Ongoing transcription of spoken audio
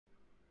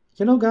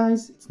Hello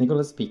guys, it's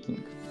Nicholas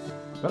speaking.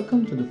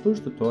 Welcome to the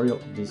first tutorial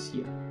of this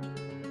year.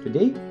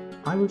 Today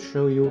I will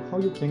show you how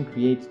you can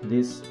create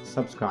this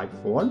subscribe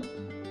form,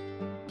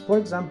 for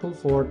example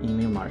for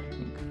email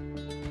marketing.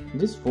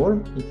 This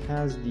form, it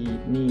has the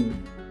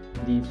name,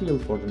 the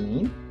field for the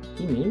name,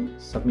 email,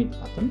 submit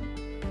button,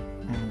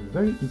 and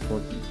very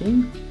important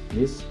thing,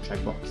 this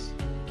checkbox.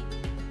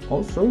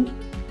 Also,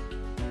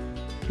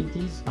 it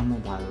is a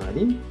mobile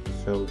ready,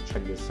 so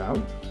check this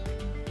out.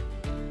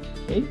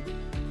 Okay.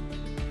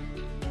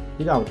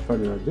 Without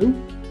further ado,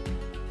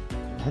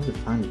 let the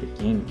fun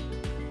begin.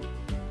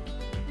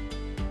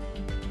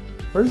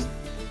 First,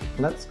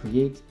 let's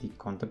create the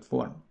contact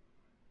form.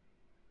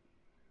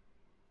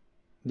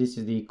 This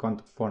is the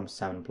contact form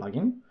 7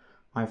 plugin.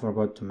 I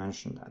forgot to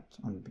mention that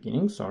on the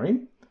beginning,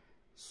 sorry.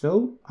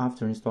 So,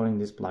 after installing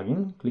this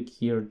plugin, click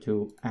here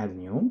to add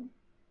new.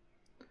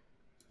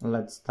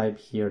 Let's type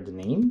here the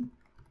name.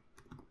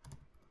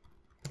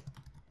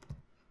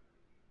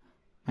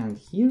 And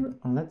here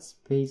let's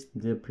paste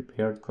the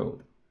prepared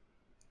code.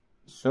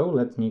 So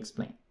let me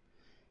explain.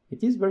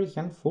 It is very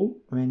helpful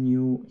when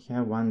you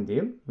have one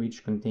div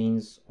which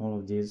contains all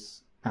of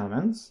these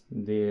elements,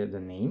 the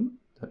name,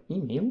 the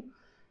email,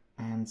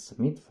 and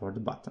submit for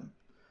the button.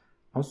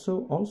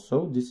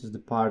 Also this is the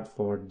part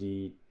for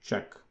the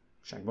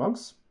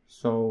checkbox.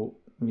 So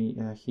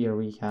here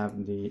we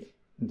have the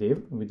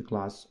div with the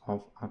class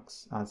of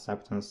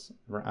acceptance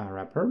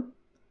wrapper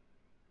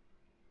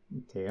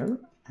there,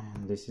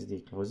 and this is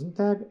the closing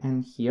tag,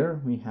 and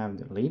here we have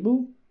the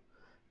label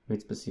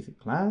with specific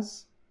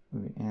class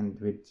and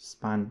with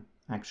span,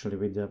 actually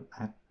with the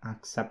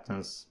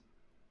acceptance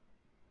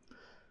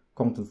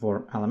content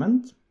form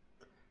element,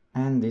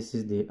 and this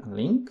is the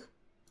link,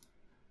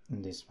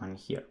 and this one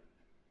here.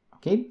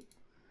 Okay,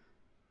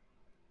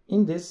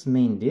 in this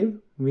main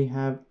div we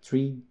have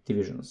 3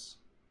 divisions.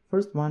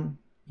 First one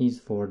is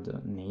for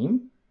the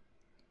name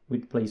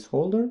with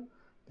placeholder.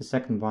 The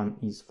second one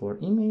is for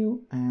email,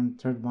 and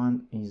third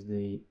one is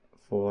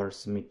for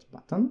submit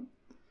button.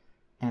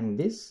 And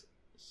this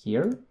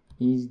here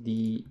is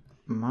the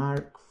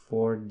mark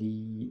for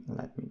the,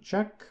 let me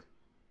check.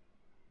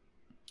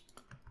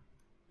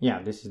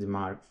 Yeah, this is the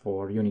mark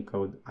for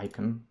Unicode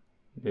icon,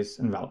 this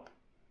envelope.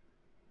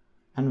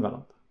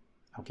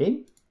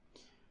 Okay.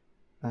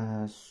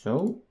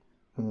 So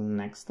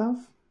next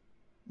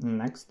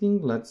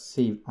thing, let's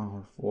save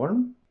our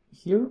form.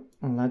 Here,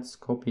 let's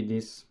copy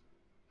this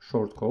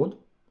shortcode.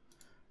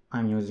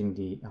 I'm using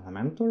the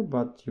Elementor,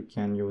 but you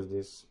can use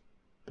this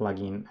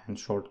plugin and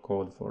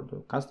shortcode for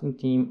the custom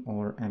theme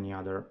or any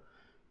other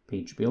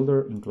page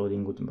builder,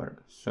 including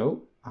Gutenberg.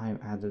 So I've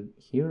added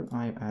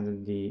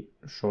the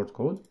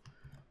shortcode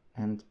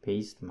and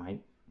paste my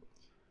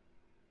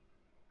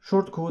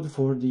shortcode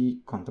for the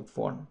contact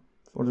form,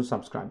 for the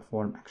subscribe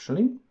form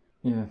actually.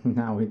 Yeah,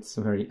 now it's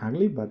very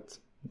ugly, but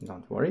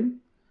don't worry.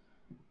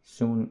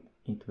 Soon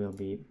it will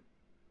be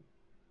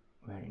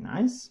very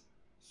nice.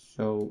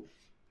 So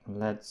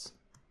let's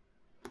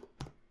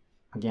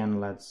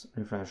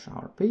refresh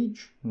our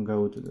page,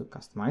 go to the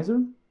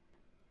customizer.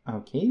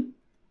 Okay,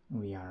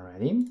 we are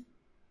ready.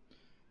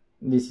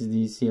 This is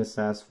the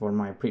CSS for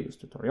my previous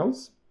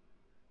tutorials.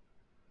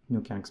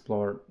 You can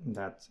explore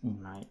that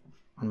on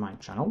my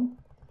channel.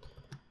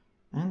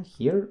 And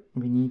here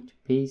we need to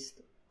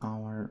paste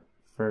our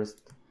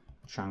first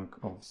chunk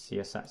of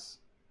CSS.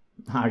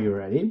 Are you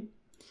ready?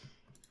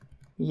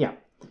 Yeah,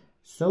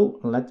 so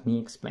let me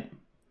explain.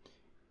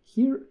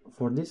 Here,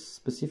 for this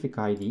specific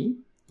ID,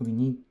 we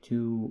need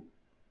to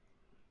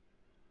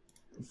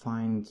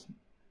find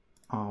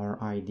our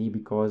ID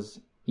because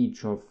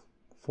each of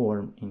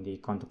form in the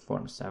contact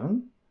form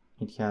 7,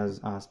 it has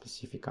a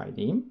specific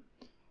ID.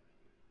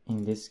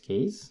 In this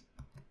case,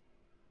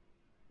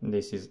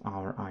 this is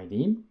our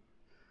ID.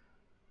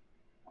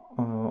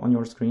 On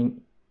your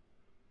screen,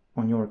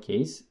 on your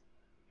case,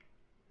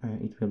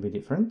 it will be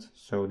different.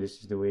 So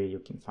this is the way you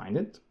can find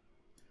it.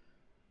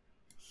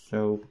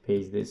 So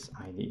paste this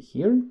ID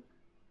here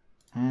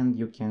and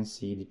you can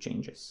see the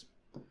changes.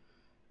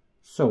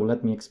 So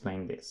let me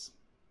explain this.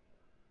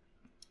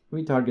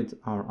 We target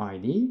our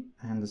ID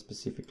and the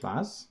specific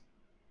class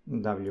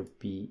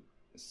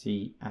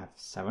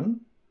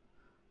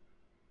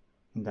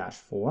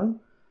WPCF7-4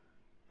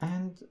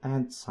 and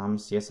add some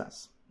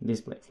CSS.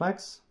 Display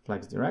flags,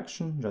 flags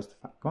direction,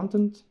 justify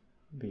content.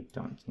 We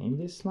don't need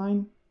this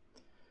line.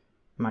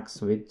 Max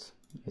width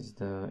is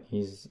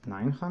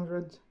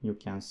 900. You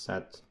can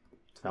set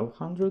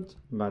 1200,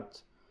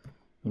 but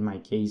in my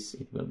case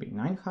it will be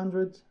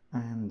 900,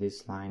 and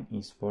this line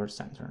is for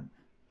center.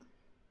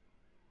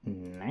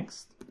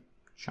 Next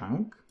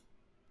chunk,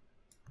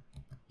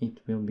 it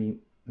will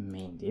be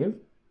main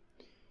div.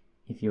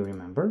 If you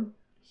remember,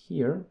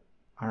 here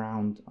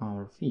around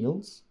our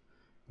fields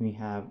we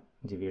have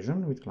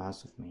division with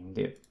class of main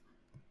div.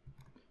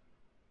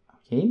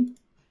 Okay,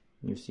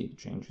 you see the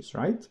changes,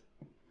 right?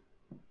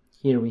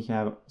 Here we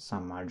have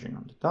some margin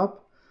on the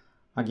top.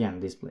 Again,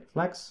 display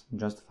flags,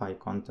 justify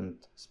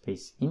content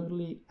space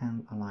evenly,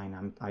 and align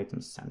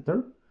items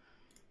center.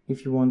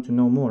 If you want to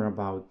know more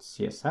about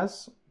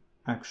CSS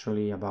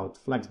actually about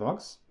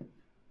Flexbox.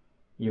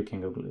 You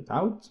can Google it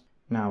out.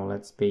 Now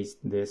let's paste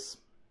this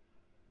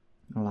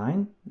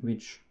line,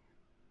 which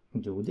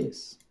do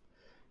this.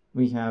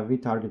 We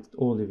targeted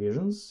all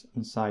divisions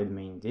inside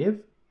main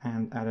div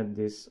and added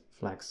this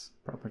flex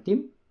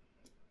property.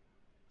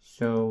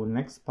 So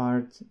next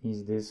part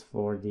is this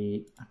for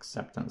the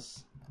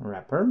acceptance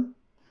wrapper,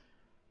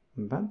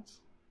 but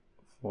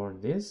for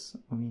this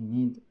we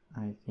need,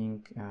 I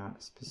think, a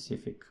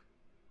specific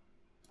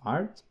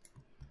part.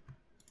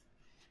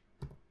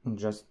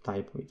 Just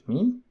type with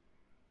me,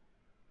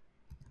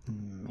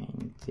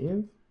 main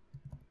div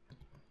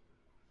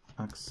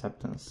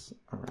acceptance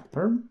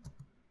wrapper,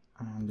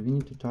 and we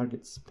need to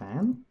target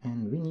span,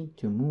 and we need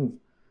to move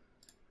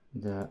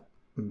the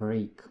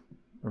break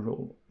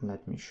rule.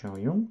 Let me show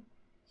you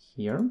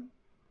here.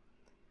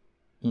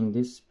 In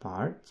this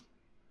part,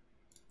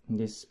 in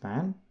this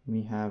span,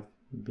 we have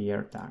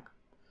bear tag.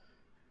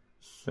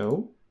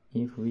 So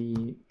if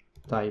we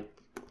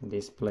type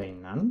display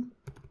none,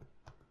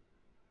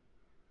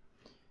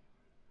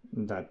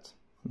 that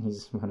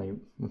is what I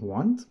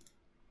want.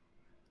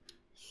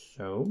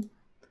 So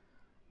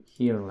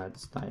here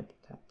let's type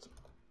that.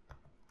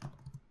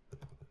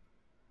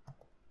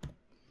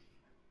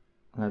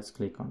 Let's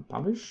click on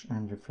publish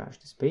and refresh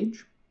this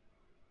page.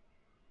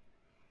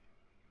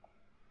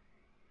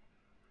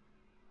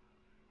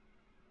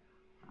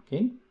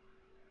 Okay,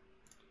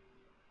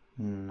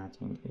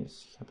 nothing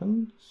is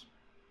happened.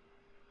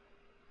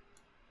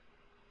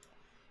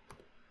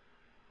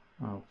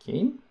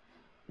 Okay,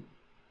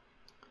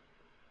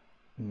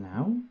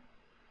 now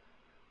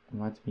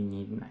what we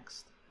need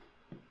next?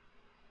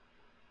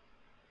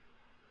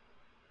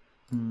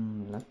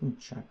 Let me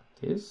check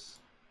this.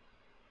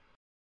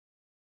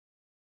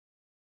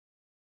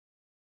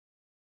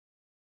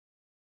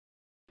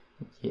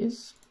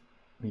 Yes,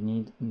 we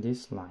need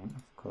this line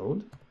of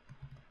code.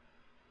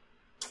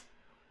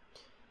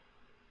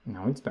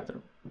 Now it's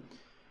better.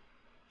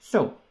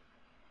 So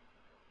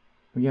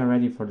we are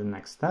ready for the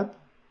next step.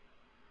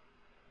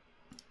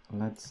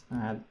 Let's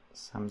add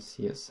some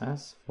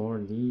CSS for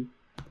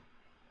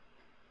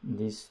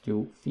these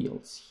two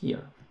fields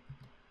here.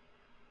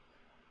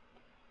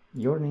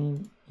 Your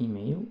name,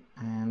 email,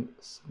 and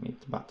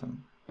submit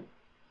button.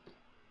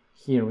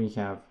 Here we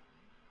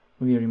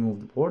remove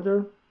the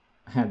border,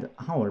 add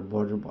our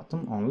border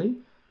bottom only,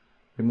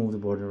 remove the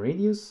border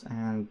radius,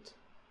 and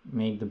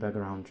make the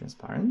background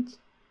transparent.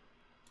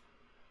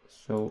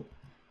 So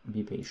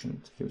be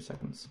patient, a few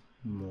seconds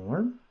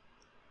more.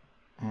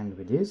 And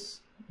with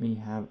this, we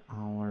have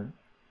our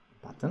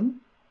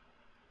button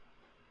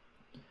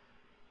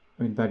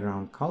with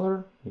background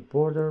color, with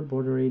border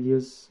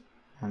radius,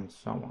 and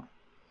so on.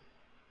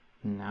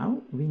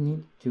 Now we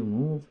need to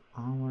move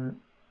our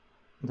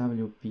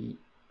WP,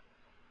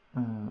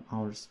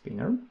 our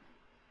spinner.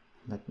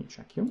 Let me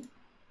check you.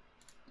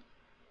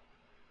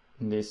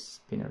 This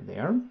spinner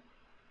there.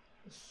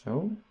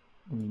 So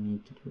we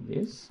need to do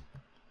this.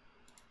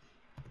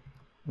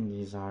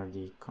 These are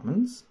the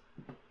comments.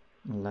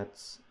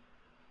 Let's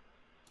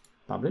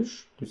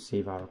publish to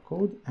save our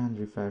code and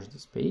refresh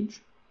this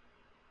page.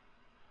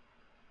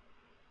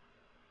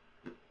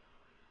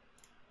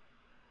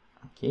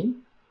 Okay.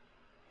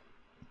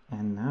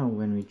 And now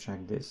when we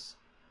check this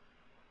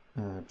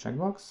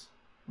checkbox,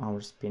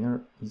 our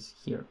spinner is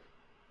here.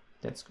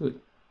 That's good.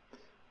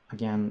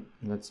 Again,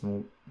 let's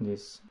move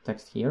this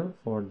text here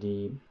for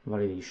the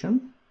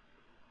validation.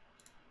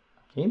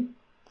 Okay.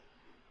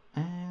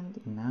 And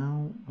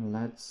now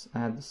let's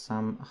add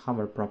some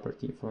hover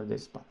property for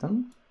this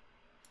button.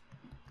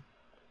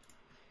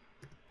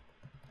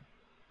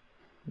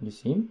 You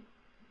see,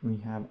 we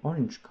have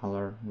orange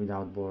color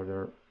without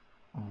border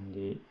on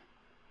the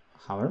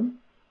hover.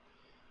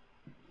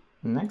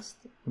 Next,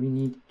 we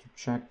need to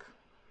check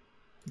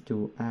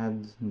to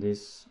add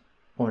this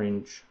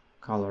orange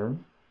color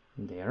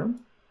there.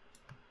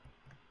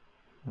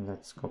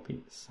 Let's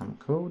copy some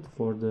code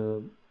for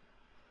the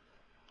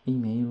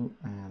email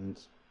and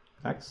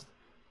text.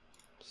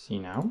 See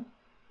now,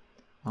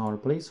 our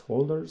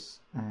placeholders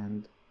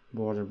and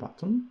border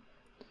button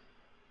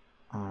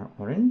are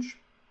orange.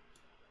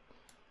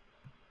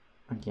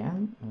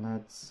 Again,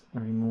 let's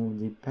remove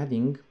the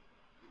padding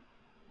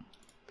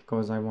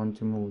because I want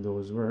to move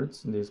those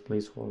words, this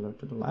placeholder,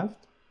 to the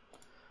left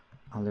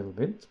a little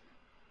bit.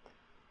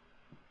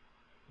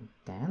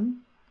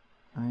 Then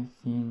I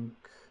think,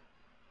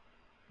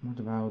 what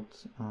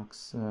about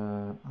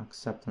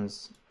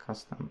acceptance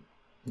custom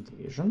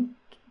division?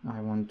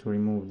 I want to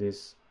remove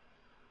this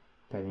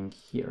padding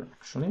here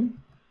actually.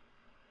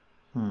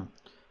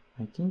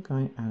 I think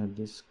I added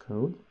this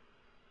code.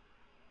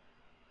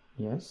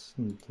 Yes,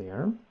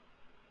 there.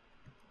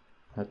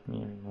 Let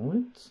me remove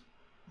it,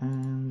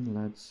 and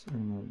let's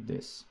remove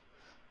this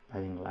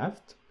padding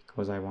left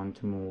because I want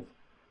to move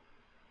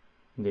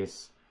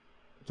this,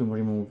 to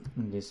remove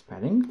this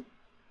padding,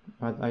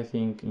 but I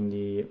think in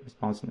the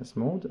responsiveness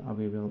mode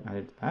we will add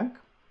it back.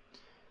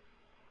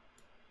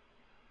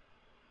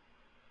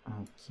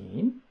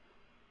 Okay,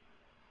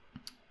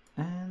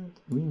 and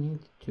we need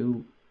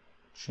to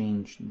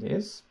change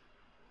this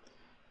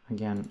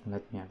Again,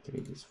 let me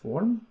activate this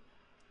form.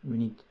 We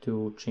need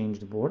to change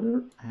the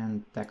border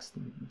and text,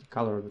 the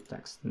color of the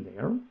text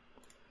there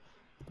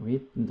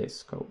with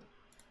this code.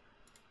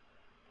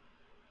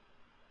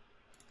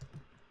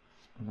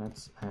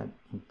 Let's add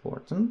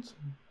important,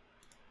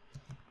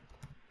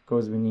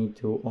 because we need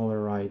to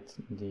overwrite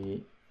the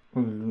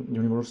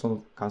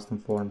universal custom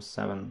form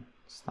 7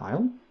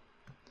 style.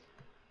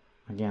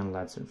 Again,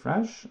 let's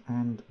refresh,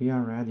 and we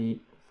are ready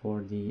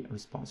for the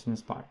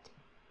responsiveness part.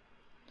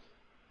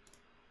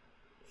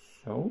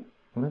 So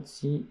let's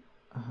see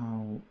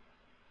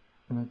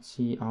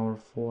our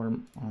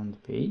form on the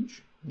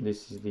page.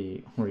 This is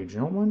the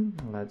original one.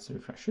 Let's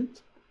refresh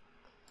it,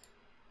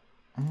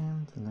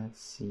 and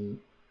let's see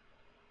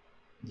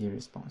the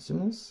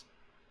responsiveness.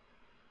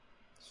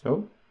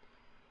 So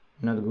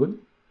not good,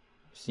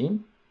 you see.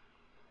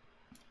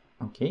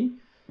 Okay,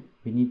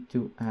 we need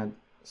to add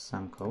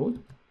some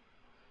code.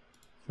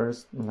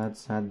 First,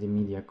 let's add the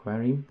media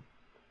query,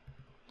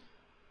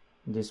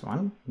 this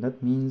one.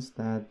 That means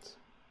that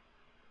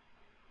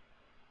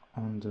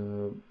on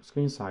the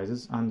screen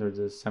sizes under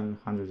the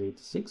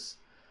 786,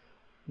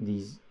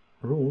 these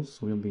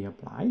rules will be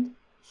applied.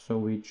 So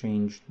we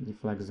change the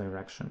flex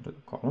direction to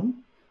the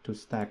column to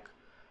stack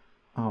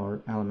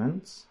our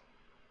elements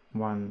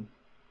one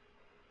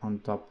on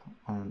top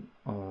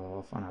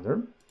of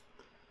another.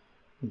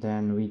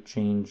 Then we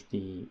change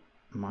the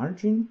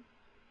margin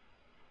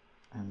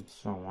and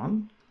so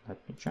on. Let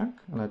me check.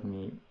 Let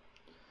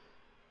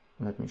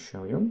me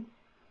show you.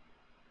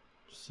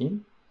 See,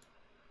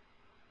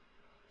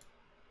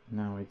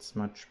 now it's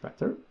much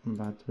better,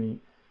 but we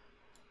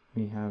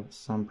have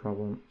some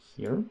problem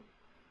here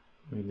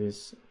with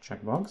this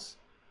checkbox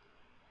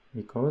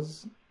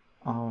because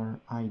our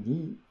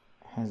ID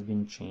has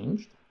been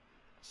changed.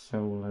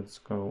 So let's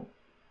go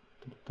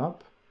to the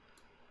top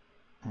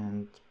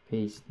and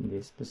paste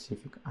this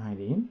specific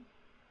ID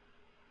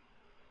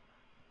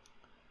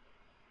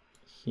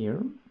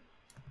here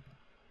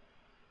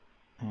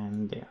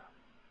and there.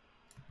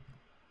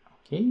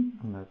 Okay,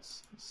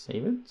 let's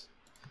save it.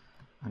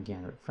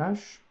 Again,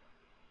 refresh.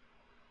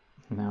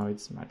 Now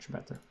it's much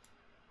better.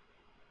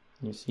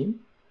 You see?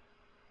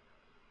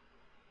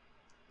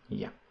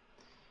 Yeah.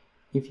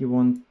 If you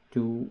want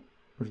to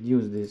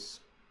reduce this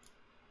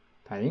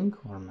padding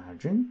or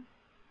margin,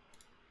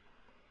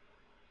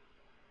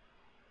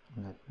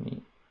 let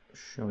me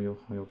show you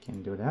how you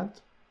can do that.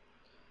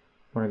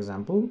 For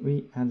example,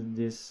 we added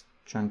this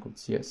chunk of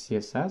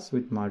CSS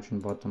with margin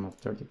bottom of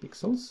 30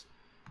 pixels.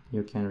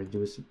 You can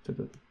reduce it to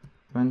the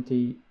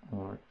 20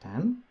 or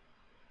 10.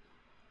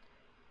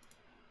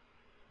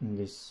 And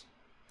this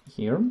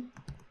here.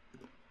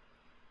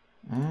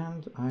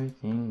 And I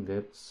think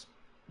this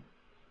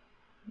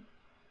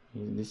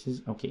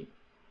is okay.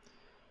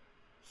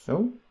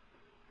 So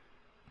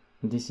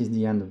this is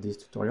the end of this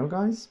tutorial,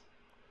 guys.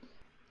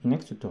 In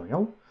next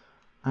tutorial,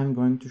 I'm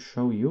going to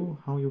show you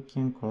how you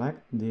can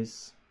collect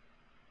this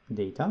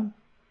data,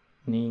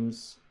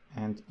 names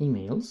and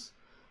emails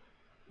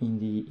in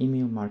the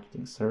email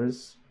marketing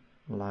service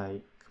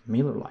like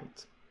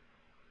MailerLite,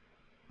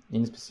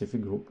 in a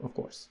specific group, of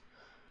course.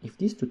 If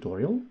this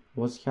tutorial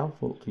was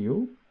helpful to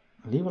you,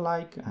 leave a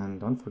like and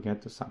don't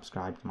forget to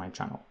subscribe to my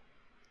channel.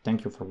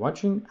 Thank you for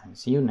watching and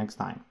see you next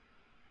time.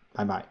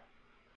 Bye bye.